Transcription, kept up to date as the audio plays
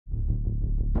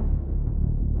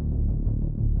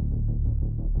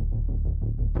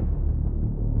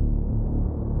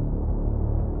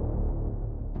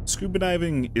Scuba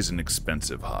diving is an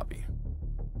expensive hobby.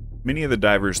 Many of the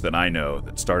divers that I know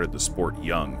that started the sport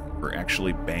young were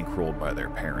actually bankrolled by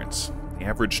their parents. The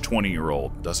average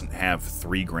 20-year-old doesn't have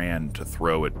 $3 grand to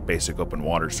throw at basic open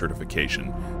water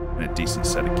certification and a decent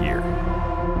set of gear.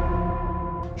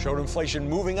 Showed inflation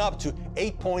moving up to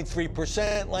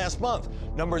 8.3% last month,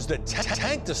 numbers that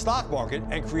tanked the stock market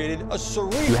and created a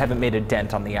surreal... You haven't made a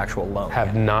dent on the actual loan.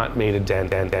 Have not made a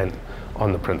dent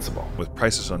on the principal. With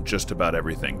prices on just about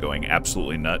everything going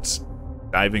absolutely nuts,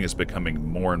 diving is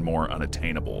becoming more and more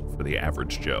unattainable for the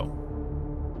average Joe.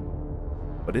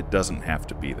 But it doesn't have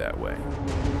to be that way.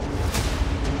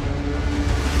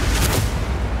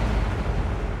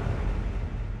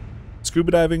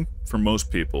 Scuba diving, for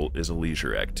most people, is a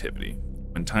leisure activity.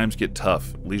 When times get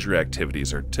tough, leisure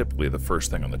activities are typically the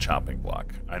first thing on the chopping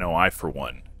block. I know I, for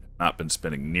one, have not been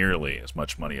spending nearly as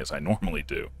much money as I normally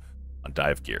do on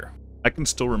dive gear. I can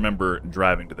still remember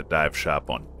driving to the dive shop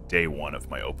on day one of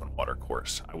my open water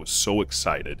course. I was so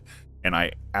excited, and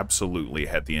I absolutely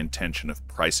had the intention of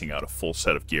pricing out a full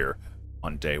set of gear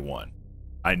on day one.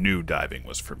 I knew diving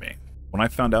was for me. When I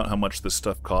found out how much this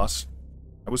stuff costs,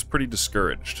 I was pretty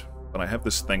discouraged. But I have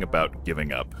this thing about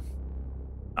giving up.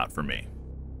 Not for me.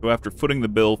 So after footing the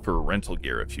bill for rental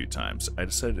gear a few times, I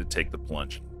decided to take the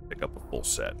plunge and pick up a full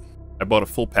set. I bought a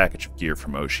full package of gear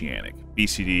from Oceanic.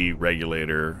 BCD,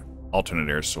 regulator, alternate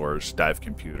air source, dive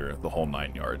computer, the whole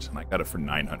 9 yards, and I got it for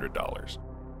 $900,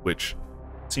 which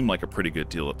seemed like a pretty good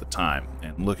deal at the time,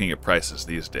 and looking at prices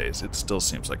these days, it still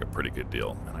seems like a pretty good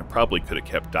deal, and I probably could have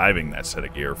kept diving that set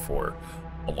of gear for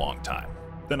a long time.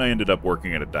 Then I ended up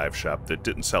working at a dive shop that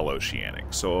didn't sell Oceanic,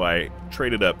 so I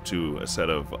traded up to a set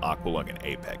of Aqualung and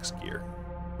Apex gear.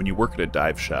 When you work at a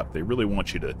dive shop, they really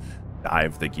want you to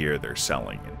dive the gear they're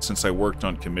selling, and since I worked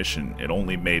on commission, it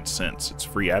only made sense. It's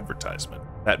free advertisement.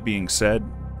 That being said,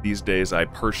 these days I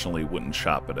personally wouldn't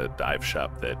shop at a dive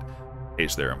shop that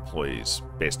pays their employees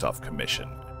based off commission.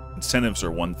 Incentives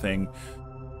are one thing,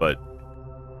 but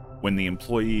when the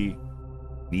employee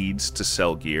needs to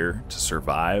sell gear to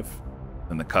survive,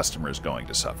 then the customer is going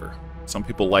to suffer. Some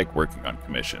people like working on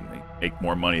commission. They make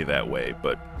more money that way,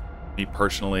 but me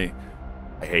personally,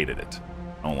 I hated it.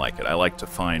 I don't like it. I like to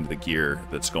find the gear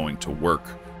that's going to work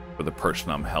for the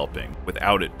person I'm helping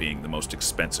without it being the most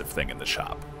expensive thing in the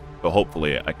shop. So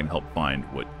hopefully I can help find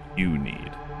what you need.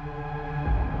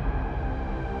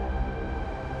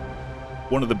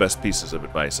 One of the best pieces of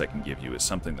advice I can give you is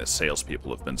something that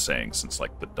salespeople have been saying since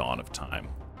like the dawn of time.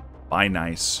 Buy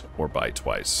nice or buy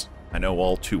twice. I know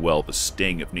all too well the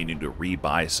sting of needing to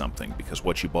re-buy something because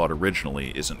what you bought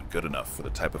originally isn't good enough for the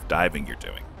type of diving you're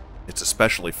doing. It's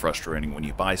especially frustrating when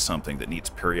you buy something that needs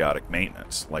periodic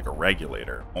maintenance, like a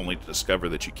regulator, only to discover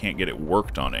that you can't get it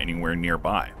worked on anywhere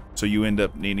nearby. So you end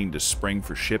up needing to spring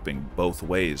for shipping both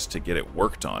ways to get it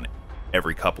worked on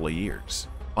every couple of years.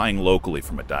 Buying locally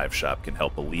from a dive shop can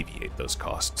help alleviate those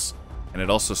costs. And it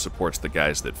also supports the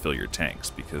guys that fill your tanks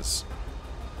because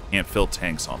you can't fill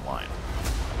tanks online.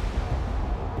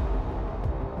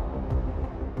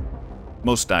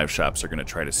 Most dive shops are going to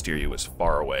try to steer you as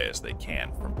far away as they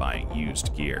can from buying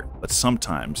used gear, but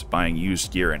sometimes buying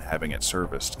used gear and having it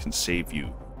serviced can save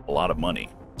you a lot of money,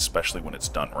 especially when it's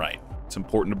done right. It's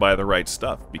important to buy the right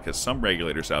stuff because some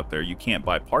regulators out there you can't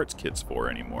buy parts kits for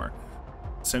anymore,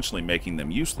 essentially making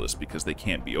them useless because they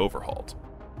can't be overhauled.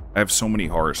 I have so many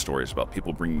horror stories about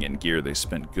people bringing in gear they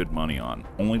spent good money on,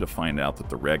 only to find out that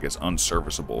the reg is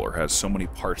unserviceable or has so many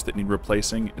parts that need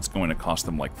replacing, it's going to cost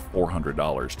them like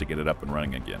 $400 to get it up and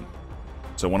running again.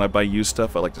 So when I buy used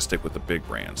stuff, I like to stick with the big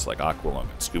brands like Aqualung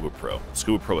and Scuba Pro.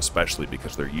 Scuba Pro especially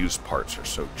because their used parts are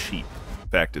so cheap. In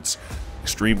fact, it's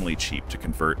extremely cheap to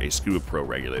convert a Scuba Pro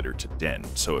regulator to DIN.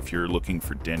 So if you're looking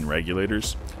for DIN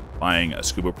regulators, buying a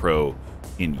Scuba Pro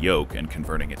in yoke and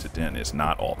converting it to DIN is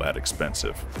not all that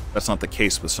expensive. That's not the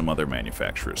case with some other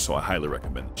manufacturers, so I highly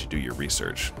recommend that you do your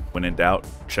research. When in doubt,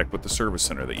 check with the service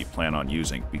center that you plan on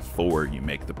using before you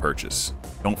make the purchase.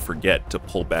 Don't forget to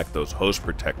pull back those hose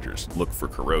protectors and look for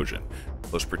corrosion.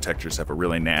 Those protectors have a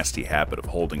really nasty habit of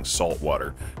holding salt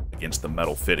water against the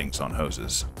metal fittings on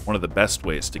hoses. One of the best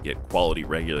ways to get quality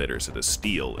regulators at a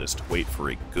steal is to wait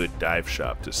for a good dive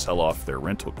shop to sell off their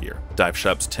rental gear. Dive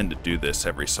shops tend to do this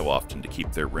every so often to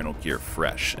keep their rental gear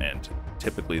fresh, and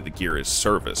typically the gear is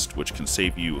serviced, which can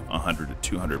save you $100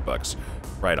 to $200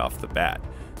 right off the bat,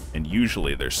 and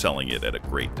usually they're selling it at a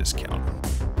great discount.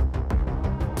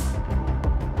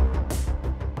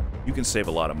 You can save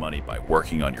a lot of money by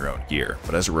working on your own gear,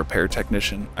 but as a repair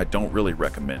technician, I don't really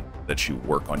recommend that you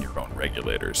work on your own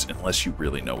regulators unless you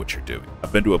really know what you're doing.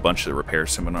 I've been to a bunch of repair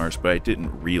seminars, but I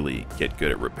didn't really get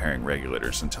good at repairing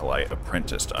regulators until I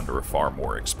apprenticed under a far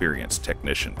more experienced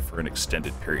technician for an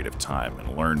extended period of time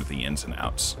and learned the ins and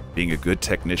outs. Being a good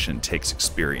technician takes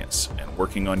experience, and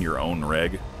working on your own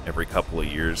reg every couple of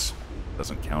years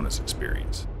doesn't count as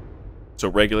experience. So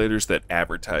regulators that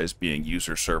advertise being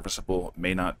user serviceable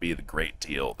may not be the great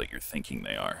deal that you're thinking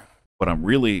they are. What I'm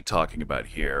really talking about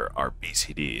here are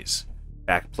BCDs.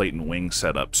 Backplate and wing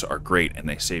setups are great and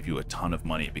they save you a ton of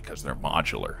money because they're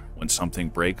modular. When something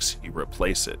breaks, you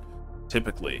replace it.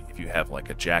 Typically, if you have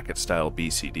like a jacket style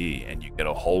BCD and you get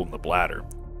a hole in the bladder,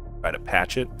 try to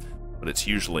patch it, but it's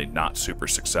usually not super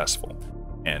successful.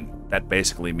 And that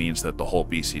basically means that the whole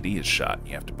BCD is shot and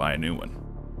you have to buy a new one.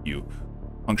 You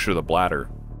puncture the bladder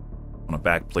on a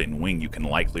backplate and wing, you can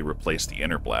likely replace the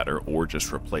inner bladder or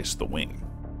just replace the wing.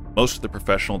 Most of the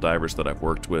professional divers that I've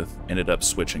worked with ended up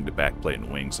switching to backplate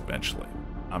and wings eventually.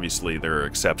 Obviously, there are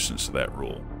exceptions to that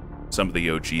rule. Some of the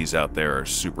OGs out there are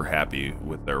super happy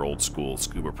with their old school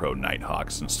Scuba Pro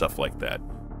Nighthawks and stuff like that.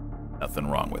 Nothing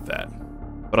wrong with that.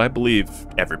 But I believe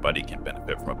everybody can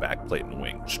benefit from a backplate and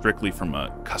wing, strictly from a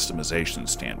customization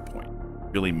standpoint.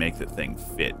 Really make the thing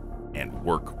fit and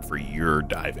work for your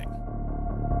diving.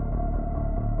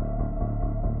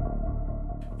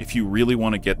 If you really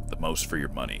want to get the most for your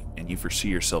money and you foresee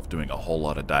yourself doing a whole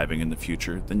lot of diving in the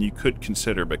future, then you could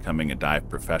consider becoming a dive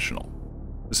professional.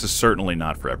 This is certainly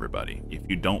not for everybody. If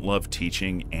you don't love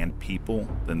teaching and people,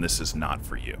 then this is not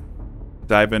for you. The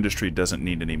dive industry doesn't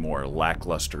need any more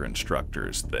lackluster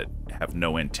instructors that have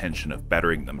no intention of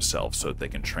bettering themselves so that they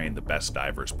can train the best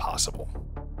divers possible.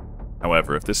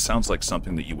 However, if this sounds like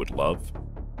something that you would love,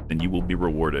 then you will be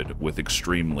rewarded with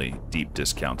extremely deep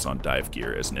discounts on dive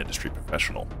gear as an industry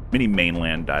professional. Many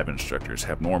mainland dive instructors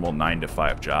have normal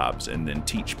 9-to-5 jobs and then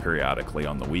teach periodically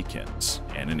on the weekends.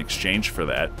 And in exchange for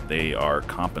that, they are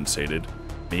compensated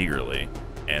meagerly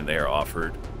and they are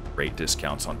offered great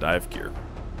discounts on dive gear.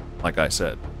 Like I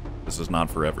said, this is not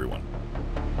for everyone.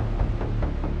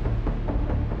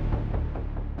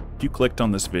 If you clicked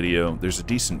on this video, there's a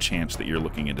decent chance that you're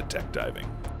looking into tech diving.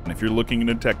 And if you're looking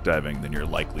into tech diving, then you're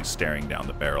likely staring down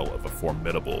the barrel of a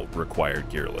formidable required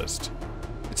gear list.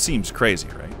 It seems crazy,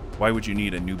 right? Why would you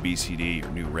need a new BCD or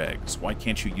new regs? Why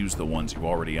can't you use the ones you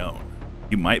already own?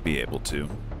 You might be able to,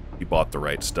 if you bought the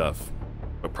right stuff,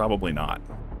 but probably not.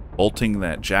 Bolting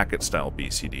that jacket style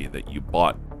BCD that you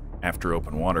bought after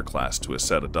open water class to a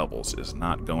set of doubles is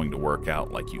not going to work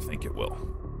out like you think it will.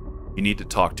 You need to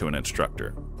talk to an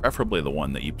instructor, preferably the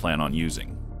one that you plan on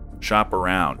using. Shop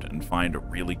around and find a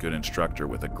really good instructor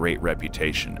with a great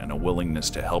reputation and a willingness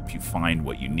to help you find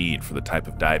what you need for the type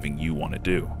of diving you want to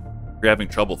do. If you're having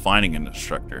trouble finding an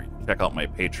instructor, check out my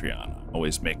Patreon. I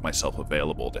always make myself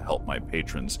available to help my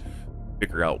patrons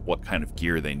figure out what kind of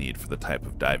gear they need for the type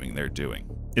of diving they're doing.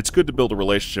 It's good to build a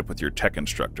relationship with your tech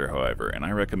instructor, however, and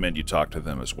I recommend you talk to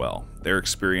them as well. Their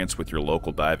experience with your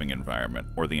local diving environment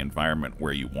or the environment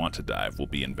where you want to dive will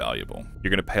be invaluable. You're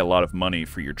going to pay a lot of money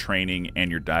for your training and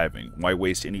your diving. Why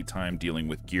waste any time dealing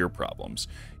with gear problems?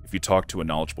 If you talk to a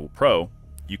knowledgeable pro,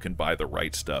 you can buy the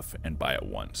right stuff and buy it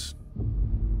once.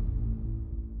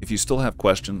 If you still have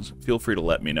questions, feel free to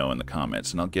let me know in the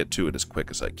comments and I'll get to it as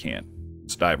quick as I can.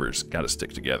 Us divers gotta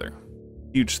stick together.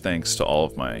 Huge thanks to all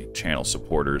of my channel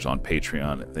supporters on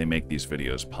Patreon. They make these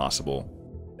videos possible.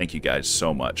 Thank you guys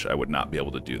so much. I would not be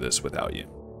able to do this without you.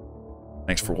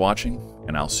 Thanks for watching,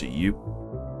 and I'll see you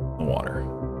in the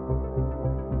water.